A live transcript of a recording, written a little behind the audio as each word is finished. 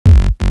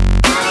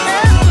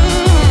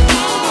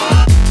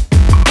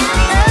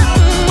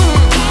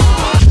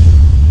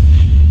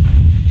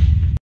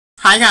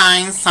Hi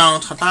guys, so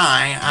today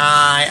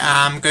I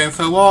am going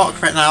for a walk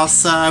right now,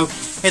 so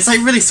it's like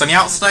really sunny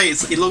out today.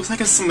 It looks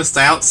like a summer's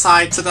day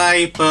outside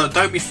today, but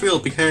don't be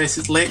fooled because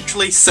it's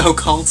literally so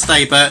cold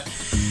today, but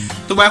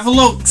the weather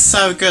looks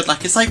so good,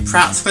 like it's like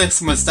practically a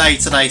summer's day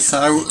today,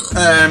 so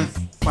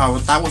wow,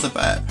 that was a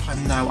burp.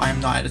 No,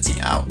 I'm not editing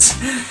it out.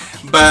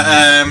 But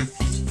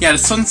yeah, the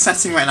sun's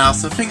setting right now,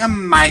 so I think I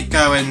might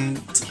go and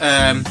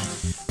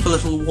for a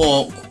little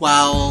walk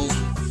while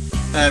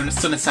the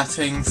sun is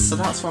setting, so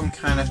that's what I'm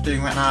kind of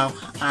doing right now,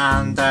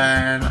 and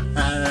then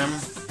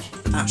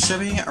that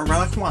should be a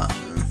relic one.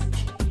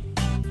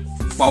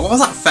 Wow, what was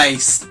that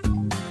face?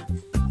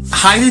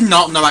 I did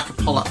not know I could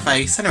pull that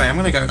face. Anyway, I'm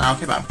gonna go now,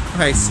 okay, bye.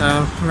 Okay,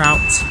 so we're out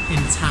in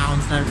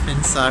town and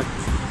everything, so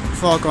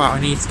before I go out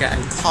I need to get a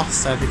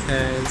Costa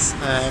because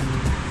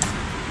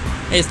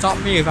it's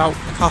not me without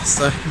a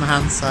Costa in my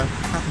hand, so I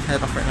can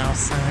head off right now,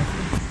 so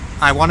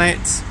I want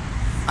it,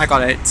 I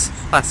got it,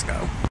 let's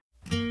go.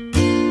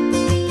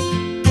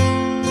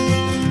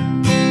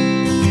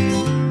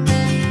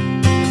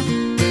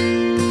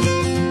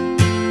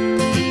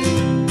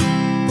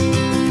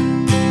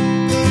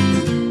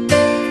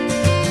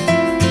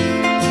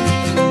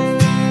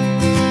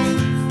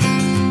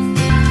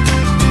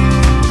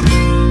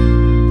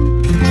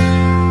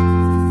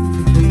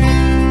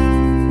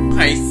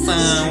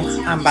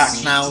 I'm back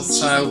now,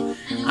 so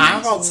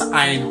I'm about to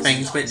iron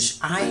things, which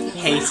I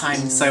hate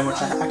ironing so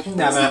much. I can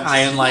never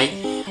iron, like,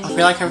 I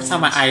feel like every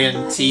time I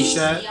iron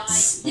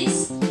t-shirts,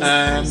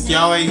 they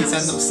always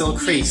end up still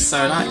creased,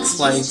 so that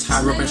explains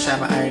how rubbish I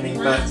am at ironing,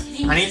 but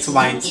I need to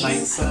iron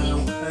tonight, so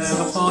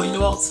I thought, you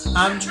know what,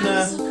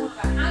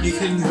 you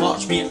can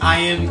watch me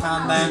iron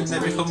and then they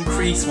become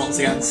creased once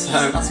again, so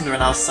that's what I'm doing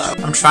now. So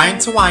I'm trying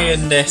to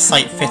iron this,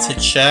 like, fitted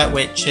shirt,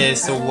 which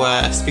is the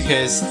worst,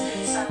 because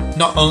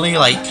not only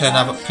like can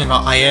I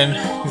iron,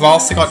 we've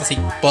also got these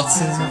like,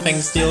 buttons and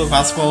things to deal with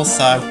as well,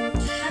 so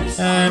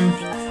can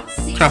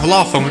have a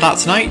lot of fun with that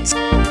tonight.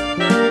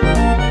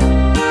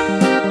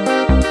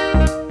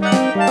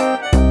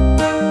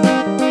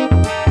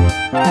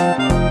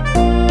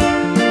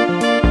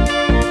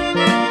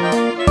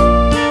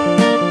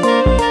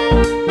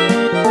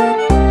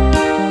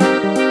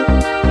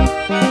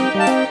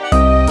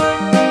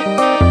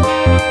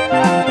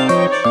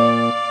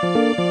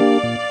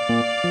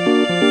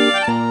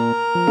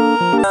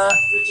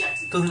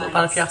 Doesn't look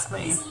bad if you ask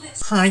me.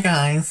 Hi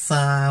guys,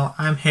 so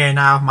I'm here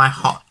now with my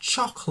hot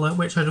chocolate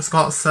which I just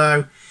got.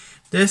 So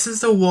this is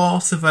the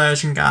water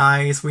version,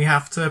 guys. We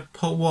have to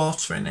put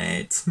water in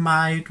it.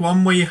 My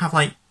one where you have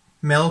like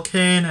milk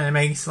in and it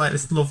makes like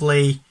this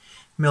lovely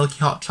milky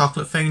hot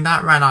chocolate thing,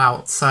 that ran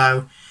out,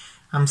 so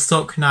I'm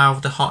stuck now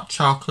with the hot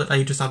chocolate that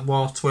you just add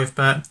water with,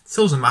 but it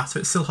still doesn't matter,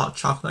 it's still hot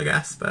chocolate I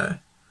guess, but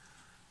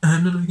I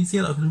don't know if you can see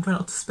it, I'm trying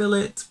not to spill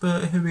it,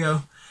 but here we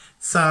go.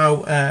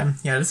 So,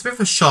 yeah, this is a bit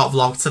of a short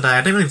vlog today. I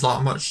didn't really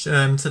vlog much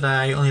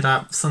today, only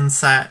that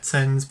sunset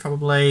and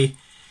probably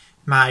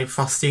my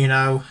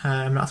Frostino,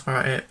 that's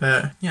about it.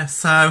 But, yeah,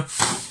 so,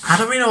 I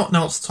don't really know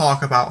what to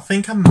talk about. I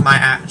think I might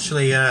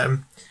actually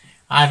either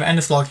end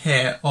this vlog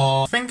here,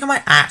 or I think I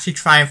might actually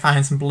try and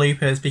find some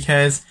bloopers,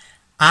 because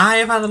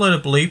I've had a load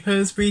of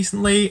bloopers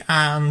recently,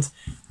 and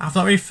I've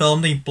not really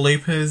filmed a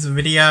bloopers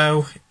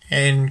video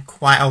in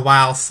quite a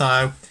while,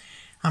 so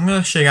I'm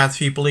going to show you guys a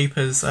few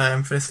bloopers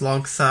for this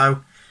vlog,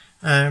 so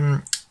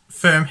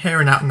from here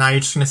and out now you're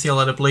just going to see a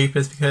lot of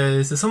bloopers,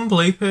 because there's some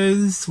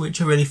bloopers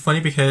which are really funny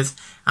because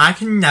I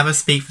can never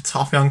speak for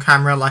Toffee on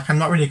camera. Like, I'm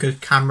not really a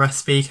good camera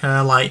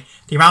speaker. Like,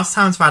 the amount of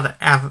times I've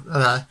had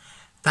to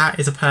that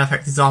is a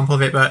perfect example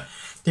of it, but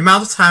the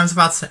amount of times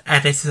I've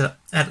had to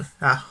edit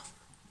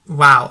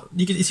wow,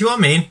 you see what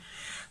I mean?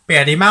 But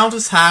yeah, the amount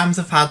of times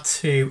I've had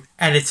to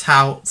edit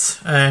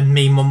out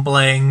me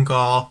mumbling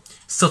or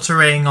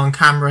stuttering on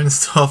camera and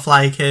stuff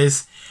like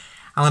is,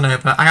 I don't know,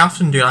 but I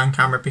often do that on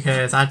camera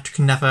because I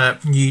can never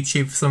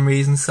YouTube for some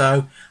reason,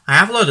 so I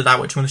have loaded that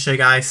which I want to show you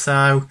guys,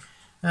 so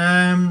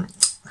here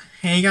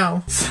you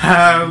go. So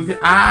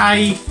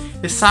I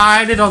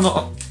decided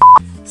alongside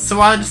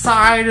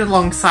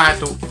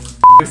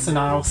the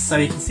now, so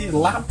you can see the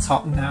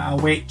laptop now,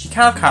 which you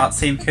kind of can't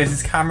see because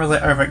this camera's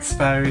like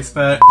overexposed,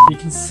 but you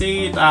can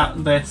see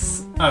that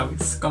this, oh,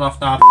 it's gone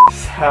off now.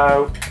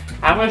 So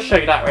I'm going to show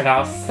you that right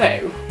now,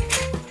 so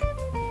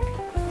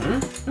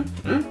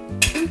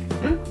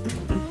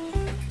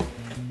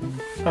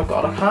oh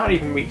god, I can't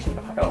even reach it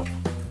back up.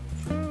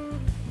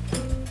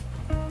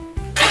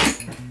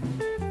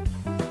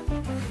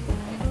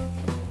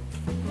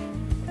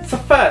 So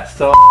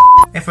first off,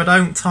 if I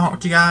don't talk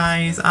to you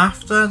guys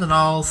after, then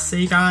I'll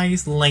see you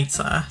guys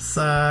later.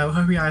 So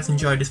hope you guys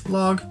enjoyed this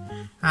vlog,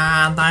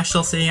 and I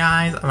shall see you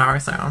guys very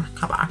soon.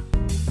 Bye bye.